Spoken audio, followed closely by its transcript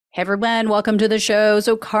Hey everyone, welcome to the show.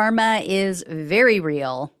 So, karma is very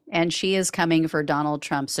real, and she is coming for Donald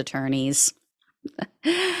Trump's attorneys.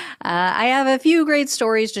 I have a few great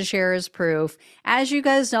stories to share as proof. As you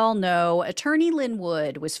guys all know, attorney Lynn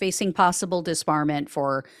Wood was facing possible disbarment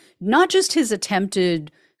for not just his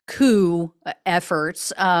attempted coup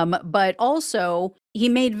efforts, but also he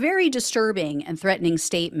made very disturbing and threatening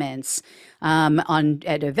statements on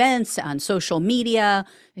at events on social media.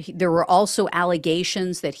 There were also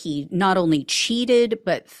allegations that he not only cheated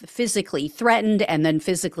but physically threatened and then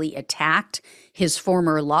physically attacked his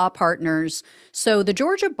former law partners. So the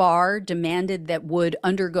Georgia bar demanded that Wood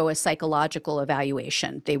undergo a psychological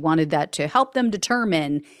evaluation. They wanted that to help them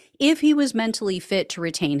determine if he was mentally fit to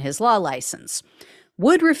retain his law license.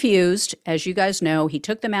 Wood refused. As you guys know, he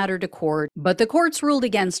took the matter to court, but the courts ruled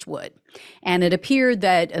against Wood. And it appeared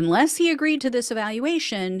that unless he agreed to this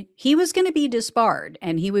evaluation, he was going to be disbarred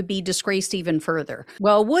and he would be disgraced even further.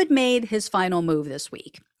 Well, Wood made his final move this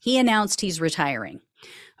week. He announced he's retiring.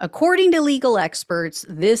 According to legal experts,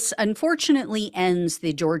 this unfortunately ends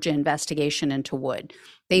the Georgia investigation into Wood.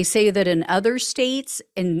 They say that in other states,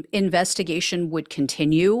 an investigation would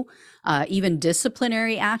continue. Even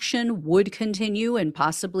disciplinary action would continue and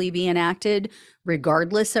possibly be enacted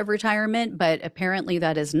regardless of retirement, but apparently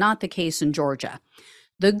that is not the case in Georgia.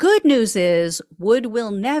 The good news is Wood will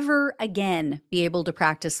never again be able to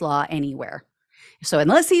practice law anywhere. So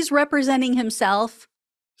unless he's representing himself,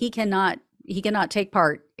 he cannot take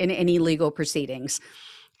part in any legal proceedings.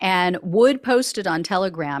 And Wood posted on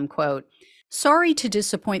Telegram, quote, "Sorry to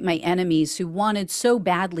disappoint my enemies who wanted so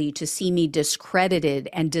badly to see me discredited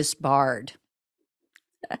and disbarred."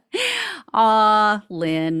 Aw,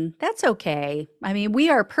 Lynn, that's okay. I mean, we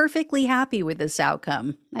are perfectly happy with this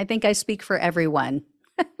outcome. I think I speak for everyone.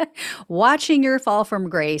 Watching your fall from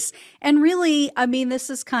grace. And really, I mean, this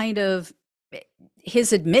is kind of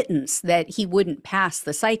his admittance that he wouldn't pass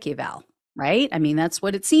the psych eval, right? I mean, that's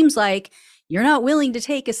what it seems like. You're not willing to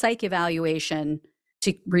take a psych evaluation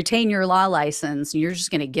to retain your law license, and you're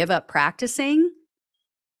just going to give up practicing.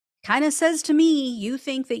 Kind of says to me, you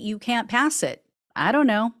think that you can't pass it. I don't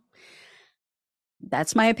know.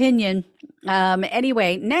 That's my opinion.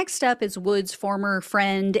 Anyway, next up is Wood's former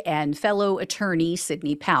friend and fellow attorney,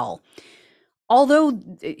 Sidney Powell. Although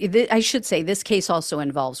I should say this case also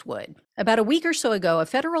involves Wood. About a week or so ago, a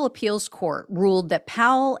federal appeals court ruled that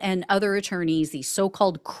Powell and other attorneys, these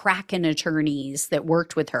so-called Kraken attorneys that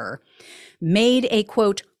worked with her, made a,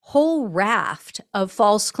 quote, whole raft of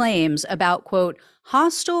false claims about, quote,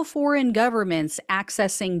 hostile foreign governments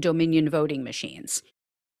accessing Dominion voting machines.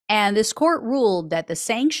 And this court ruled that the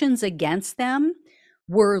sanctions against them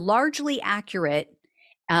were largely accurate,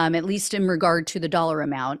 at least in regard to the dollar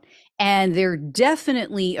amount, and they're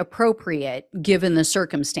definitely appropriate given the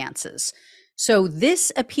circumstances. So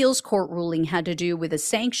this appeals court ruling had to do with the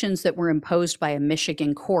sanctions that were imposed by a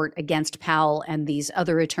Michigan court against Powell and these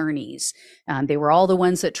other attorneys. They were all the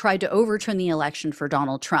ones that tried to overturn the election for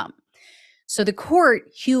Donald Trump. So the court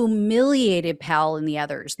humiliated Powell and the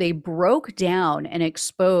others. They broke down and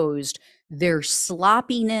exposed their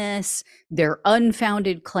sloppiness, their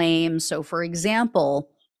unfounded claims. So, for example,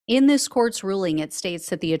 in this court's ruling, it states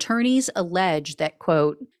that the attorneys allege that,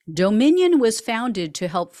 quote, Dominion was founded to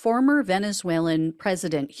help former Venezuelan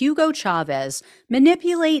President Hugo Chavez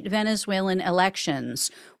manipulate Venezuelan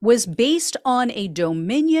elections, was based on a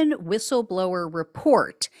Dominion whistleblower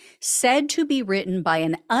report said to be written by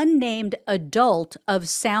an unnamed adult of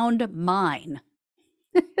sound mind.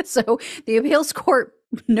 So the appeals court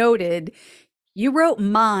noted, you wrote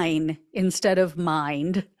mine instead of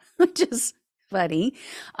mind, which is funny,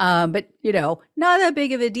 but not that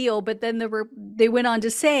big of a deal. But then they went on to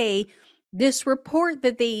say this report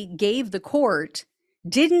that they gave the court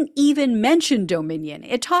didn't even mention Dominion.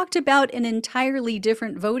 It talked about an entirely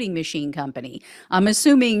different voting machine company. I'm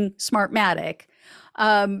assuming Smartmatic.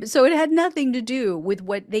 So it had nothing to do with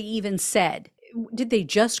what they even said. Did they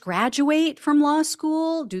just graduate from law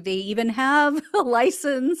school? Do they even have a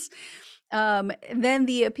license? Then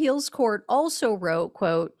the appeals court also wrote,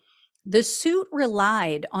 quote, the suit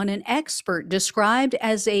relied on an expert described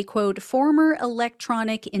as a, quote, former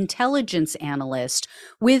electronic intelligence analyst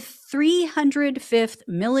with 305th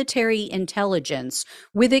military intelligence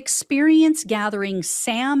with experience gathering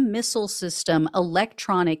SAM missile system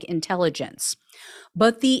electronic intelligence.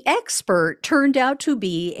 But the expert turned out to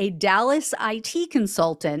be a Dallas IT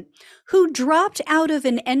consultant who dropped out of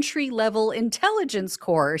an entry-level intelligence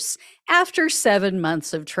course after 7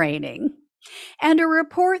 months of training. And a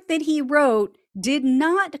report that he wrote did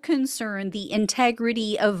not concern the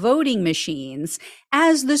integrity of voting machines,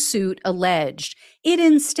 as the suit alleged. It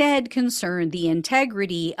instead concerned the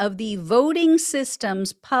integrity of the voting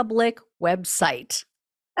system's public website.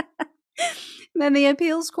 Then the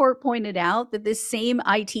appeals court pointed out that this same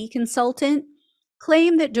IT consultant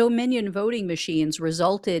claimed that Dominion voting machines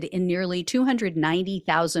resulted in nearly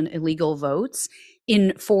 290,000 illegal votes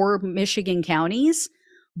in 4 Michigan counties,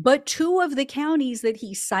 but 2 of the counties that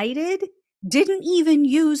he cited didn't even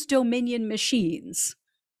use Dominion machines.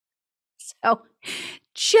 So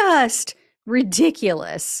just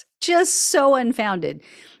ridiculous, just so unfounded.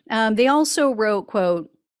 They also wrote, quote,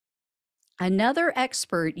 another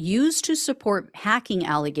expert used to support hacking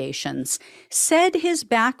allegations said his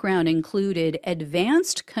background included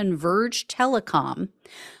advanced converged telecom,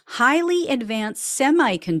 highly advanced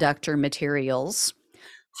semiconductor materials,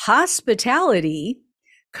 hospitality,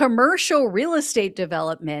 commercial real estate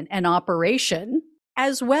development and operation,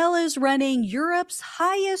 as well as running Europe's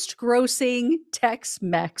highest grossing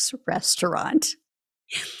Tex-Mex restaurant.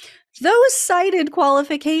 Those cited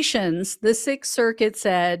qualifications, the Sixth Circuit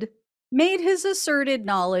said, made his asserted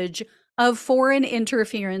knowledge of foreign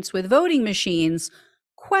interference with voting machines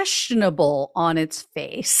questionable on its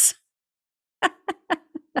face.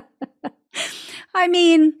 I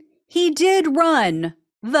mean, he did run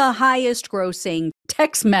the highest grossing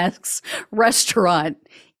Tex-Mex restaurant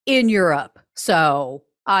in Europe. So,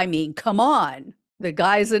 I mean, come on. The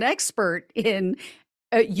guy's an expert in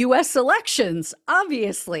US elections,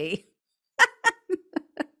 obviously.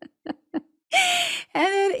 And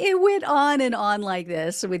then it went on and on like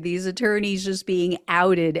this, with these attorneys just being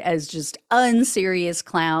outed as just unserious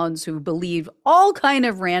clowns who believe all kind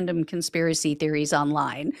of random conspiracy theories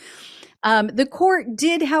online. The court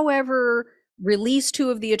did, however, release 2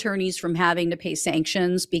 of the attorneys from having to pay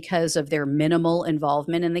sanctions because of their minimal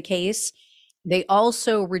involvement in the case. They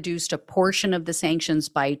also reduced a portion of the sanctions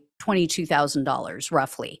by $22,000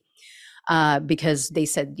 roughly. Because they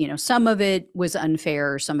said, some of it was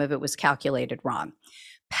unfair, some of it was calculated wrong.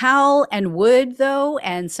 Powell and Wood, though,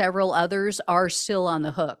 and several others are still on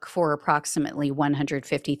the hook for approximately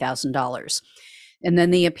 $150,000. And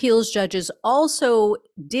then the appeals judges also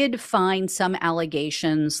did find some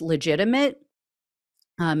allegations legitimate,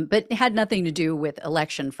 but it had nothing to do with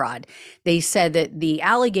election fraud. They said that the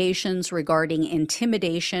allegations regarding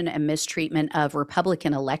intimidation and mistreatment of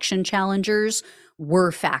Republican election challengers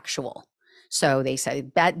were factual. So they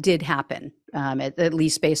said that did happen, at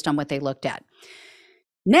least based on what they looked at.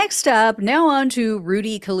 Next up, now on to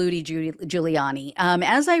Rudy Giuliani.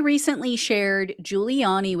 As I recently shared,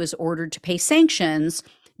 Giuliani was ordered to pay sanctions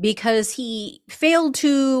because he failed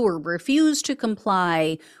to or refused to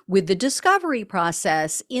comply with the discovery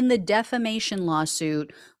process in the defamation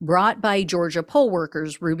lawsuit brought by Georgia poll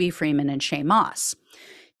workers Ruby Freeman and Shay Moss.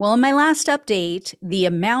 Well, in my last update, the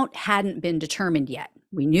amount hadn't been determined yet.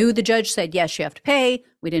 We knew the judge said, yes, you have to pay.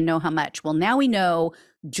 We didn't know how much. Well, now we know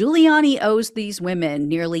Giuliani owes these women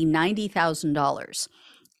nearly $90,000.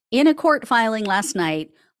 In a court filing last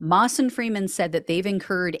night, Moss and Freeman said that they've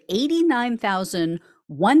incurred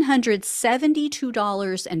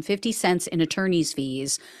 $89,172.50 in attorney's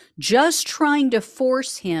fees just trying to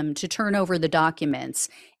force him to turn over the documents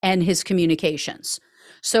and his communications.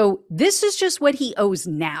 So this is just what he owes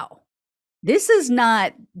now. This is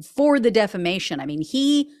not for the defamation. I mean,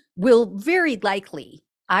 he will very likely,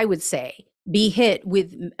 I would say, be hit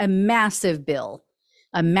with a massive bill,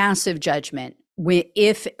 a massive judgment,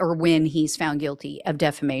 if or when he's found guilty of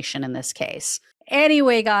defamation in this case.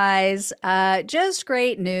 Anyway, guys, just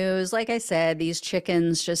great news. Like I said, these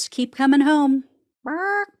chickens just keep coming home.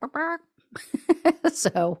 Bark, bark, bark.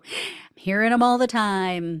 So I'm hearing them all the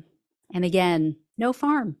time. And again, no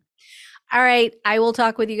farm. All right, I will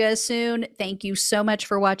talk with you guys soon. Thank you so much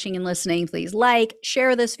for watching and listening. Please like,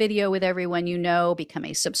 share this video with everyone you know, become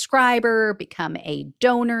a subscriber, become a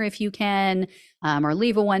donor if you can, or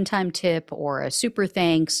leave a one-time tip or a super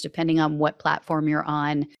thanks, depending on what platform you're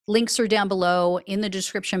on. Links are down below in the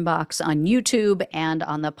description box on YouTube and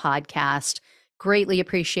on the podcast. Greatly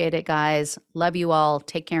appreciate it, guys. Love you all.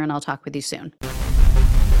 Take care, and I'll talk with you soon.